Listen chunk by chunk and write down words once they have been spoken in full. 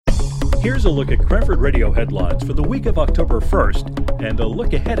Here's a look at Cranford Radio headlines for the week of October 1st and a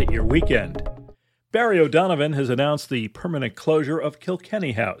look ahead at your weekend. Barry O'Donovan has announced the permanent closure of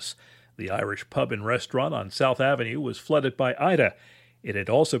Kilkenny House. The Irish pub and restaurant on South Avenue was flooded by Ida. It had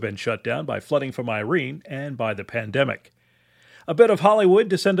also been shut down by flooding from Irene and by the pandemic. A bit of Hollywood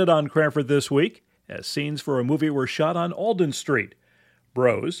descended on Cranford this week, as scenes for a movie were shot on Alden Street.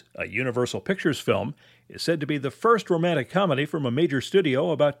 Bros, a Universal Pictures film, is said to be the first romantic comedy from a major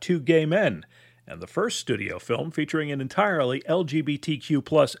studio about two gay men, and the first studio film featuring an entirely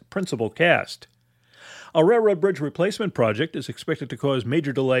LGBTQ+ principal cast. A railroad bridge replacement project is expected to cause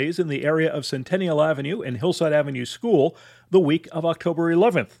major delays in the area of Centennial Avenue and Hillside Avenue School the week of October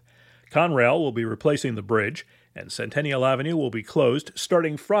 11th. Conrail will be replacing the bridge, and Centennial Avenue will be closed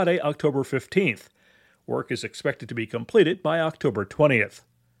starting Friday, October 15th. Work is expected to be completed by October 20th.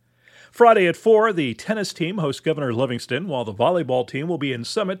 Friday at 4, the tennis team hosts Governor Livingston, while the volleyball team will be in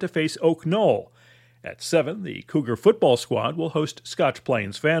Summit to face Oak Knoll. At 7, the Cougar football squad will host Scotch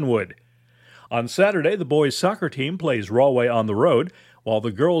Plains Fanwood. On Saturday, the boys' soccer team plays Rawway on the road, while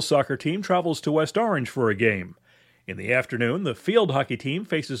the girls' soccer team travels to West Orange for a game. In the afternoon, the field hockey team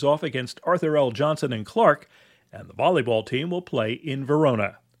faces off against Arthur L. Johnson and Clark, and the volleyball team will play in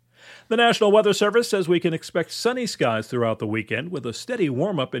Verona. The National Weather Service says we can expect sunny skies throughout the weekend with a steady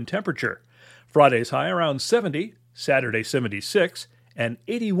warm-up in temperature. Friday's high around 70, Saturday 76, and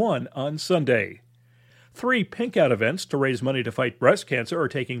 81 on Sunday. 3 Pink Out events to raise money to fight breast cancer are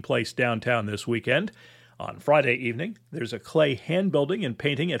taking place downtown this weekend. On Friday evening, there's a clay hand building and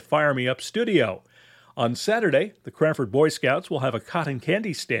painting at Fire Me Up Studio. On Saturday, the Cranford Boy Scouts will have a cotton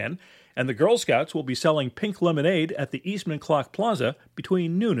candy stand, and the Girl Scouts will be selling pink lemonade at the Eastman Clock Plaza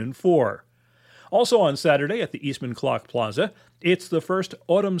between noon and 4. Also on Saturday at the Eastman Clock Plaza, it's the first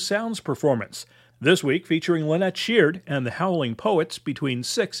Autumn Sounds performance, this week featuring Lynette Sheard and the Howling Poets between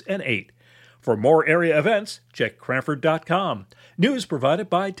 6 and 8. For more area events, check Cranford.com. News provided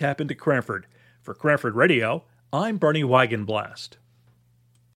by Tap Into Cranford. For Cranford Radio, I'm Bernie Wagenblast.